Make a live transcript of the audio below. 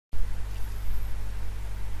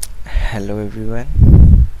Hello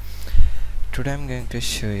everyone. Today I'm going to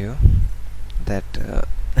show you that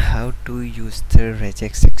how to use the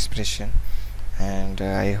regex expression, and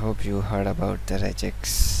I hope you heard about the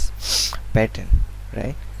regex pattern,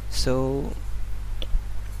 right? So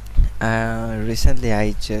recently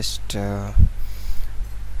I just read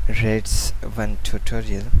one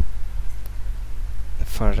tutorial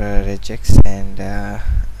for regex, and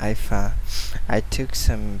I took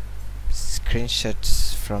some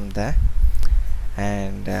screenshots from there,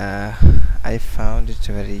 and I found it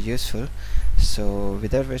very useful. So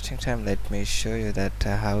without wasting time, let me show you that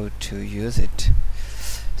how to use it.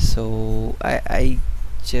 So I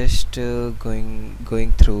just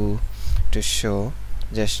going through to show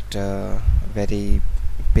just very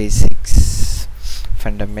basics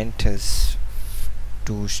fundamentals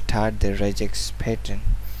to start the regex pattern.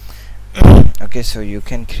 Okay, so you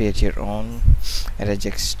can create your own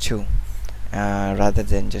regex too, rather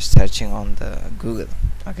than just searching on the Google.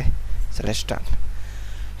 Okay, so let's start.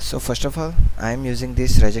 So first of all, I'm using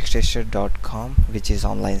this regextester.com, which is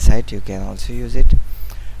online site. You can also use it.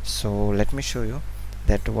 So let me show you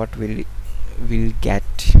that what will get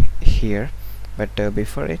here, but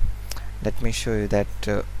before it, let me show you that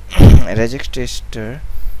regextester,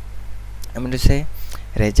 I'm going to say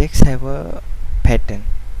regex have a pattern,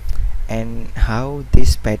 and how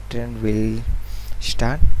this pattern will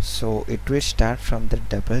start. So it will start from the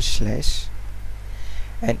double slash,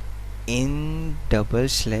 and in double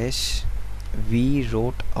slash we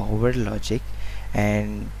wrote our logic,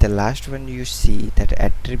 and the last one you see that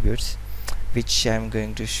attributes, which I'm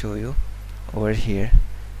going to show you over here.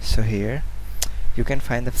 So here you can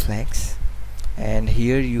find the flags, and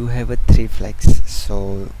here you have a 3 flags.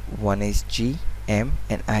 So one is G, M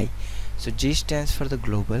and I. So G stands for the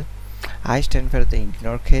global, I stand for the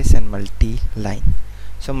ignore case, and multi-line.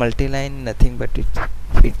 So multi-line nothing but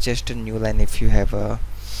it's just a new line if you have a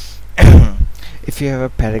if you have a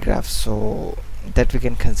paragraph, so that we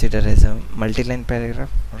can consider as a multi-line paragraph,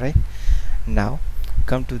 right? Now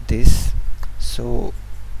come to this. So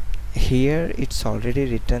here it's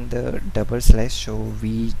already written the double slash, so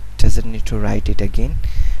we doesn't need to write it again.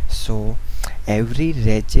 So every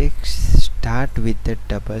regex start with the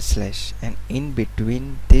double slash, and in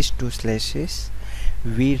between these two slashes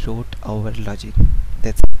we wrote our logic.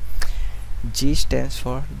 That's it. G stands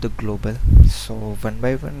for the global. So one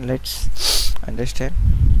by one let's understand.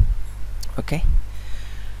 Okay,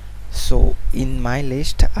 so in my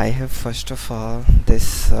list I have first of all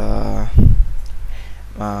this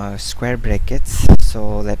square brackets.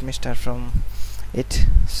 So let me start from it.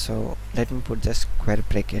 So let me put the square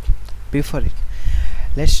bracket. Before it,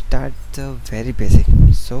 let's start the very basic.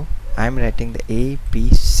 So I'm writing the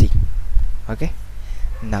ABC. Okay,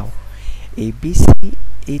 now ABC,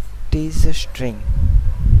 it is a string.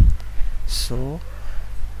 So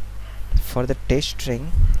for the test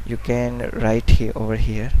string you can write here over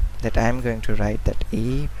here that I'm going to write that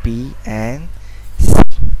A, B and C.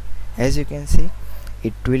 As you can see,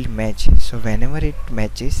 it will match. So whenever it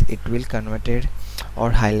matches, it will converted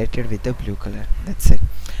or highlighted with the blue color. That's it.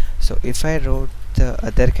 So if I wrote the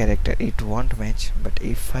other character, it won't match, but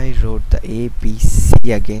if I wrote the A, B,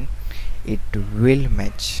 C again, it will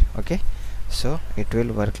match. Okay, so it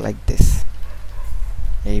will work like this: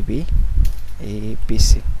 A, B, A, B,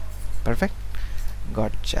 C. Perfect,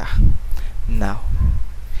 gotcha. Now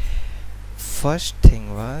first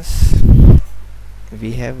thing was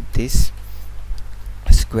we have this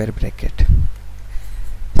square bracket.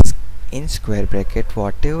 In square bracket,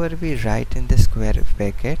 whatever we write in the square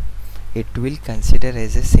bracket, it will consider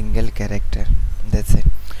as a single character. That's it.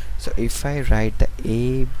 So if I write the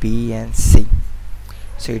A, B and C,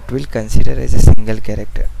 so it will consider as a single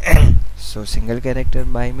character. So single character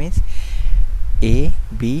by means A,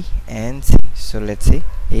 B and C. So let's say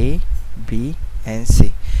A, B and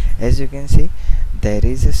C. As you can see, there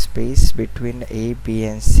is a space between A, B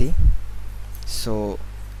and C. So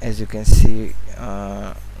as you can see,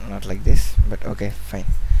 not like this, but okay, fine.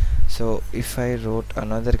 So if I wrote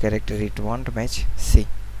another character, it won't match C.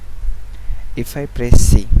 If I press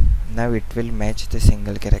C, now it will match the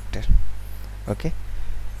single character. Okay,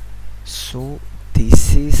 so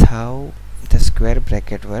this is how the square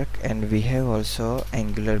bracket work. And we have also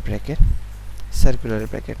angular bracket, circular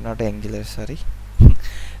bracket, not angular, sorry.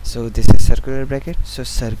 So this is circular bracket. So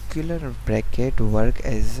circular bracket work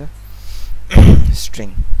as a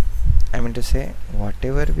string. I mean to say,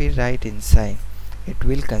 whatever we write inside, it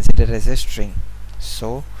will consider as a string,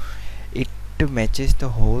 so it matches the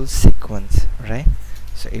whole sequence, right?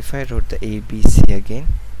 So if I wrote the ABC again,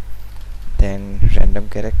 then random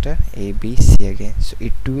character ABC again, so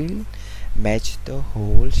it will match the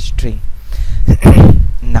whole string.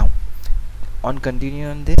 Now on continue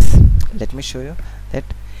on this, let me show you that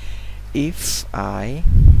if I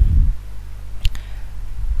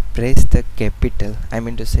press the capital, I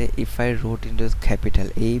mean to say if I wrote into capital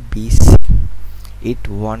A B C, it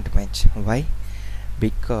won't match. Why?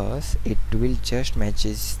 Because it will just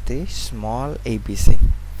matches the small ABC,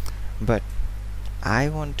 but I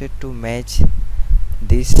wanted to match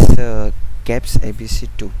this caps ABC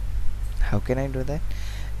too. How can I do that?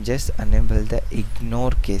 Just enable the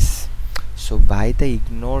ignore case. So by the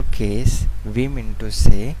ignore case, we mean to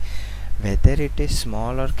say whether it is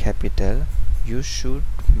small or capital, you should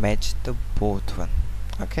match the both one.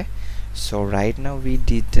 Okay, so right now we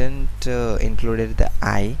didn't included the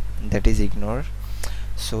I, that is ignore,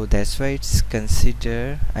 so that's why it's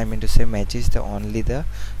consider, I mean to say matches the only the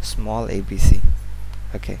small ABC.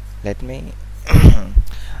 Okay, let me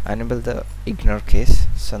enable the ignore case.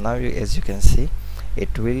 So now as you can see,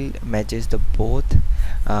 it will matches the both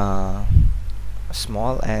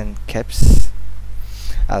small and caps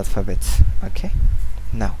alphabets. Okay,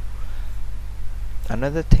 now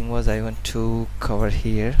another thing was I want to cover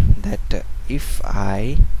here that if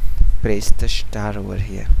I press the star over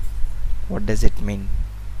here, what does it mean?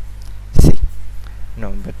 See,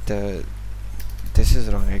 no, but this is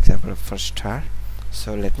wrong example for star.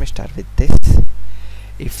 So let me start with this.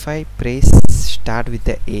 If I press start with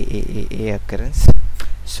the A occurrence,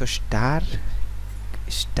 so star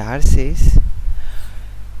says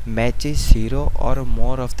matches 0 or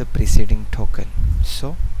more of the preceding token.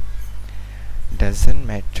 So doesn't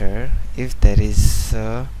matter if there is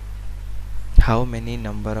how many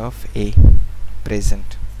number of A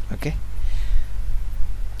present. Okay,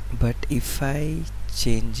 but if I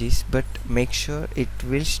change this, but make sure it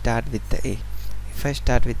will start with the A. If I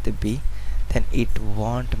start with the B, then it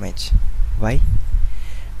won't match. Why?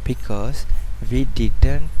 Because we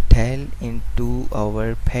didn't tell into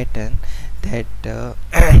our pattern that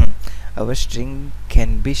our string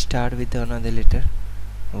can be start with another letter.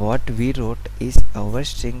 What we wrote is our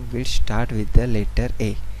string will start with the letter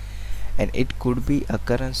A, and it could be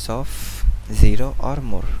occurrence of 0 or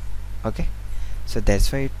more. Okay, so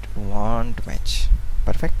that's why it won't match.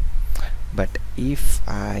 Perfect. But if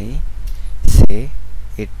I say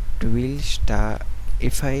it will start,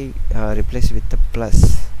 if I replace with the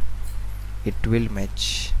plus, it will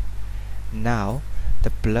match. Now the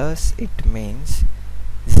plus, it means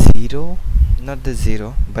 0, not the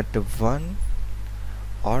 0 but the 1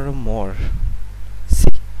 or more. See,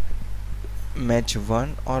 match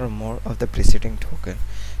 1 or more of the preceding token.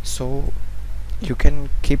 So you can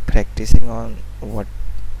keep practicing on what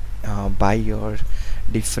by your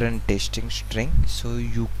different testing string, so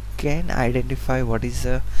you can identify what is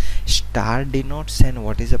a star denotes and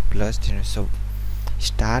what is a plus denotes. So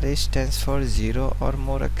star stands for 0 or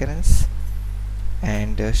more occurrence,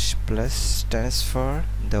 and plus stands for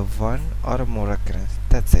the 1 or more occurrence.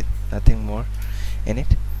 That's it, nothing more in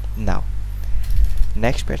it. Now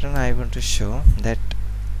next pattern I want to show that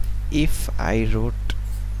if I wrote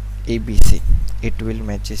ABC, it will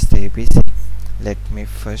matches the ABC. Let me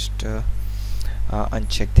first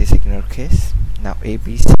uncheck this ignore case. Now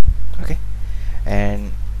ABC, okay,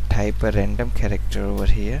 and type a random character over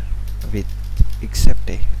here with except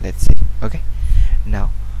A, let's see. Okay, now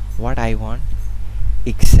what I want,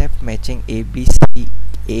 except matching ABC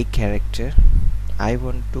A character, I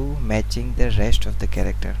want to matching the rest of the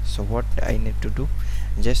character. So what I need to do,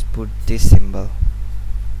 just put this symbol,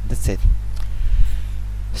 that's it.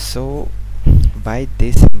 So by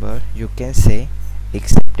this symbol you can say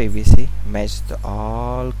except ABC match the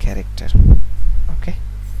all character. Okay,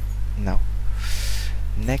 now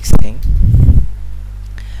next thing,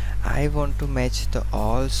 I want to match the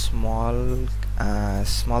all small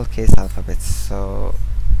case alphabets, so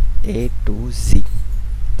A to Z.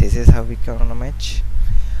 This is how we can match.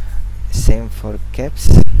 Same for caps.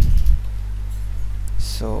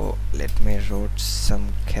 So let me write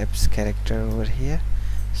some caps character over here,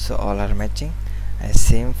 so all are matching. And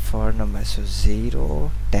same for numbers, so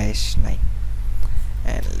 0-9,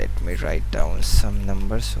 and let me write down some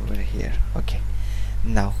numbers over here. Okay,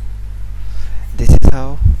 now this is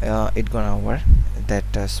how it gonna work,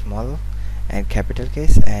 that small and capital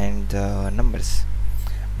case and numbers.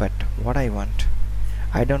 But what I want,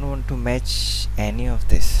 I don't want to match any of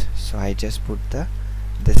this, so I just put the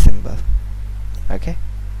symbol. Okay,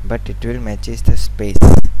 but it will matches the space,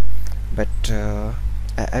 but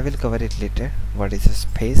I will cover it later, what is a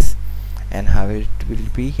space and how it will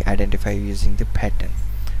be identified using the pattern.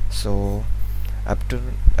 So up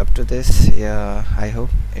to this, I hope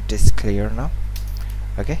it is clear now.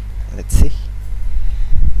 Okay, let's see.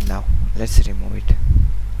 Now let's remove it.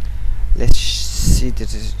 Let's see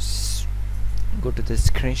this. Go to the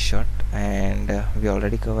screenshot, and we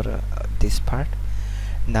already cover this part.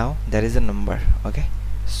 Now there is a number. Okay,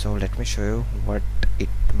 so let me show you what it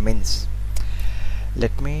means.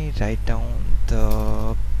 Let me write down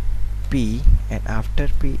the P, and after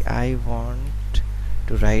P I want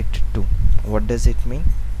to write 2. What does it mean?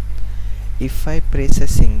 If I press a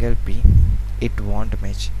single P, it won't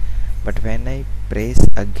match, but when I press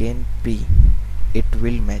again P, it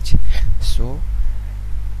will match. So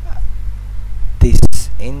this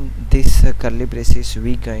in this curly braces,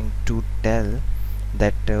 we going to tell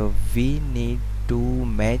that we need to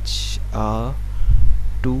match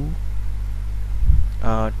two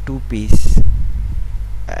two piece.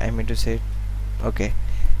 I mean to say, okay,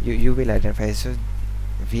 you will identify. So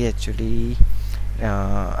we actually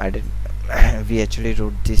we actually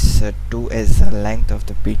wrote this 2 as the length of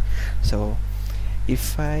the P. So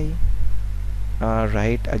if I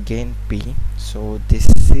write again P, so this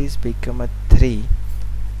is become a 3.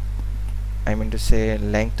 I mean to say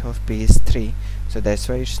length of P is 3, so that's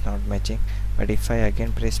why it's not matching. But if I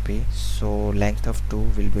again press P, so length of 2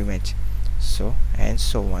 will be match, so and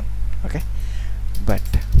so on. Okay, but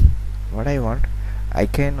what I want, I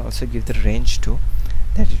can also give the range to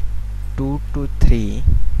that 2 to 3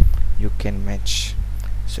 you can match.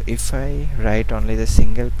 So if I write only the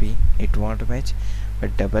single P, it won't match,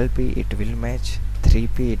 but double P it will match,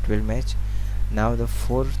 3P it will match. Now the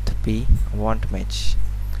 4th P won't match.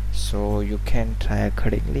 So you can try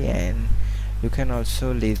accordingly, and you can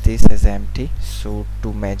also leave this as empty, so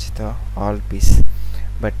to match the all P's.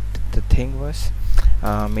 But the thing was,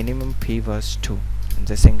 minimum P was 2,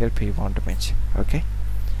 the single P won't match. Okay,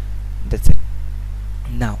 that's it.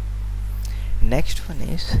 Now next one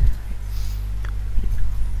is,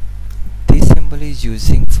 this symbol is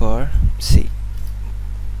using for, see,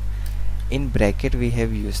 in bracket we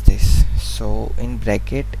have used this. So in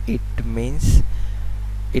bracket it means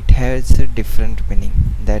it has a different meaning,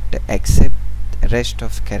 that except rest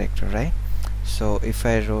of character, right? So if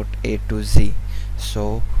I wrote A to Z,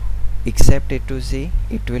 so except A to Z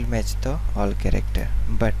it will match the all character,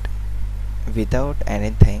 but without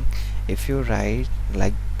anything, if you write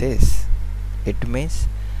like this, it means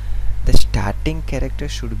the starting character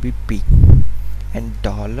should be P, and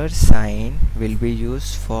dollar sign will be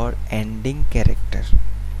used for ending character,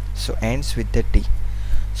 so ends with the T.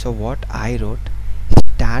 So what I wrote,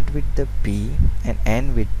 start with the P and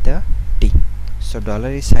end with the T, so dollar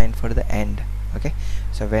is signed for the end. Okay,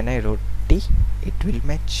 so when I wrote T, it will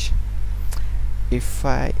match. If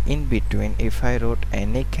I in between, if I wrote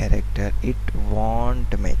any character, it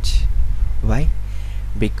won't match. Why?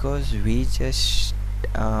 Because we just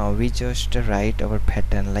write our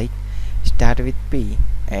pattern like start with P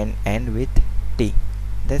and end with T.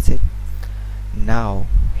 That's it. Now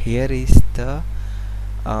here is the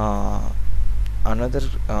another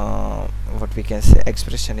what we can say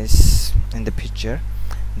expression is in the picture.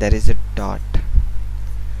 There is a dot.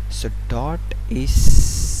 So dot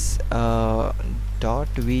is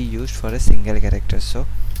dot we used for a single character. So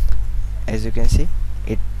as you can see,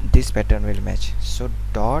 it this pattern will match. So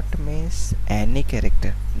dot means any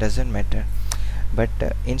character, doesn't matter, but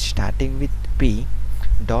in starting with P,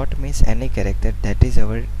 dot means any character, that is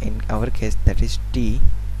our, in our case, that is T,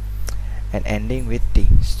 and ending with T,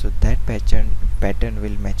 so that pattern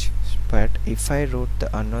will match. But if I wrote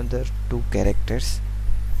the another 2 characters,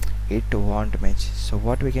 it won't match. So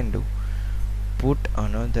what we can do, put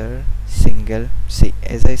another single, see,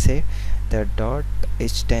 as I say, the dot, it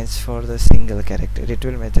stands for the single character, it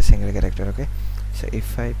will match the single character. Okay, so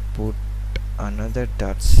if I put another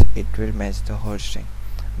dots, it will match the whole string,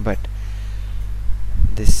 but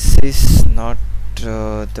this is not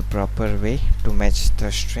the proper way to match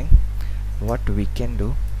the string. What we can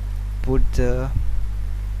do, put the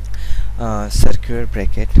circular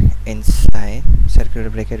bracket, inside circular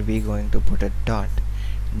bracket we going to put a dot.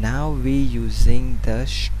 Now we using the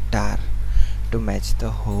star to match the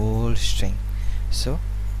whole string. So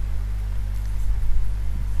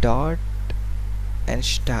dot and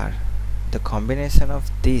star, the combination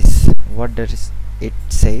of these, what does it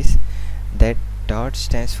says, that dot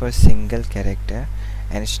stands for single character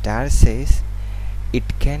and star says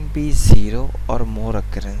it can be 0 or more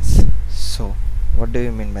occurrence. So what do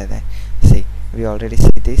you mean by that? See, we already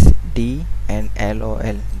see this D and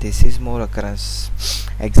LOL, this is more occurrence,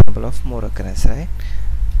 example of more occurrence, right?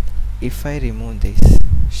 If I remove this,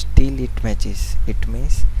 still it matches. It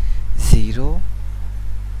means 0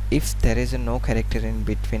 if there is no character in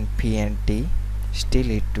between P and T, still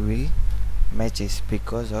it will matches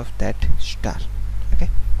because of that star. Okay,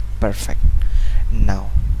 perfect. Now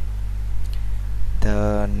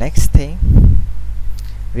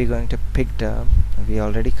we're going to pick the, we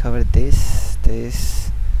already covered this.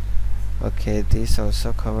 Okay, this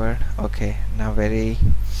also covered. Okay, now very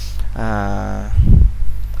uh,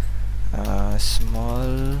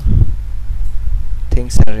 small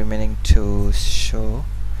things are remaining to show.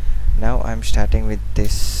 Now I'm starting with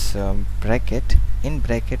this bracket. In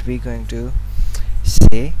bracket we're going to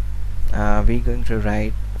say, we're going to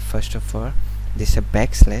write first of all this a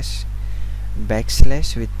backslash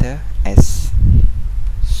with the s.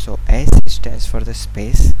 So s stands for the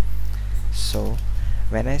space. So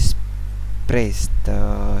when I press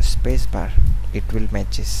the space bar, it will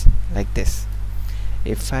matches like this.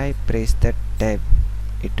 If I press the tab,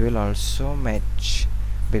 it will also match,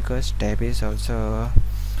 because tab is also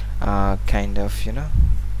a kind of, you know,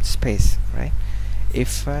 space, right?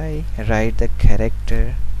 If I write the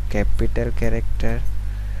character, capital character,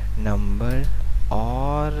 number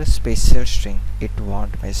or special string, it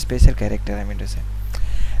won't match. Special character I mean to say.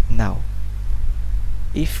 Now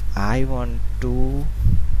if I want to,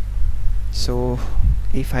 so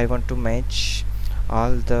if I want to match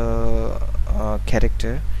all the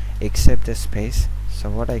character except the space, so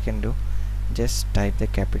what I can do, just type the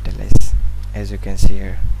capital S, as you can see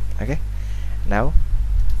here. Okay, now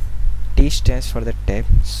T stands for the tab,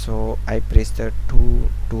 so I press the two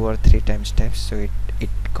or three times tab, so it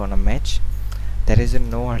gonna match. There is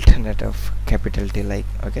no alternative capital T, like,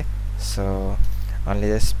 okay, so only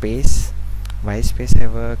the space, Y space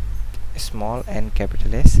have a small and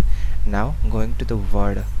capital S. Now going to the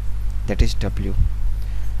word, that is W.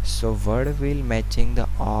 So word will matching the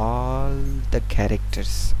all the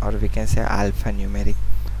characters, or we can say alphanumeric.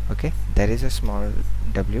 Okay, there is a small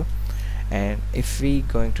W, and if we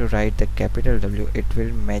going to write the capital W, it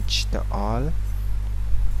will match the all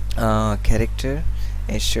character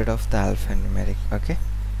instead of the alphanumeric. Okay,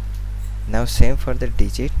 now same for the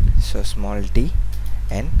digit, so small d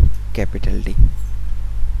and capital D.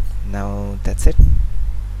 Now that's it.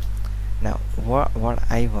 Now what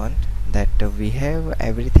I want, that we have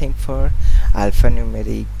everything for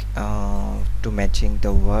alphanumeric, to matching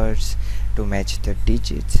the words, to match the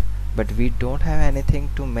digits, but we don't have anything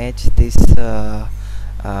to match this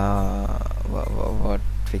what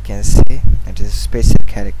we can say, it is special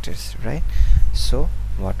characters, right? So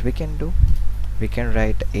what we can do, we can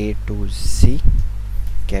write A to Z,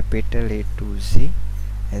 capital A to Z,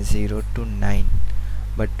 and 0 to 9,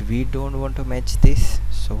 but we don't want to match this.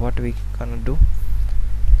 So what we gonna do,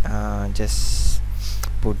 just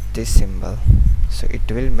put this symbol, so it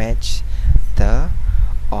will match the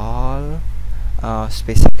all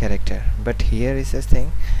special character. But here is the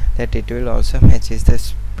thing, that it will also matches the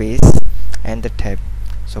space and the tab.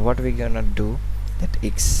 So what we gonna do, that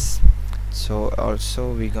X, so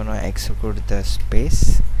also we gonna exclude the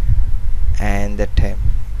space and the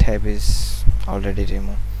tab is already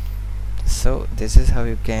removed. So this is how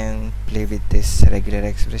you can play with this regular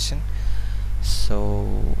expression.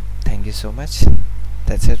 So thank you so much.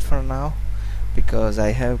 That's it for now, because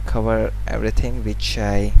I have covered everything which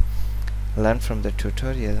I learned from the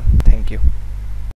tutorial. Thank you.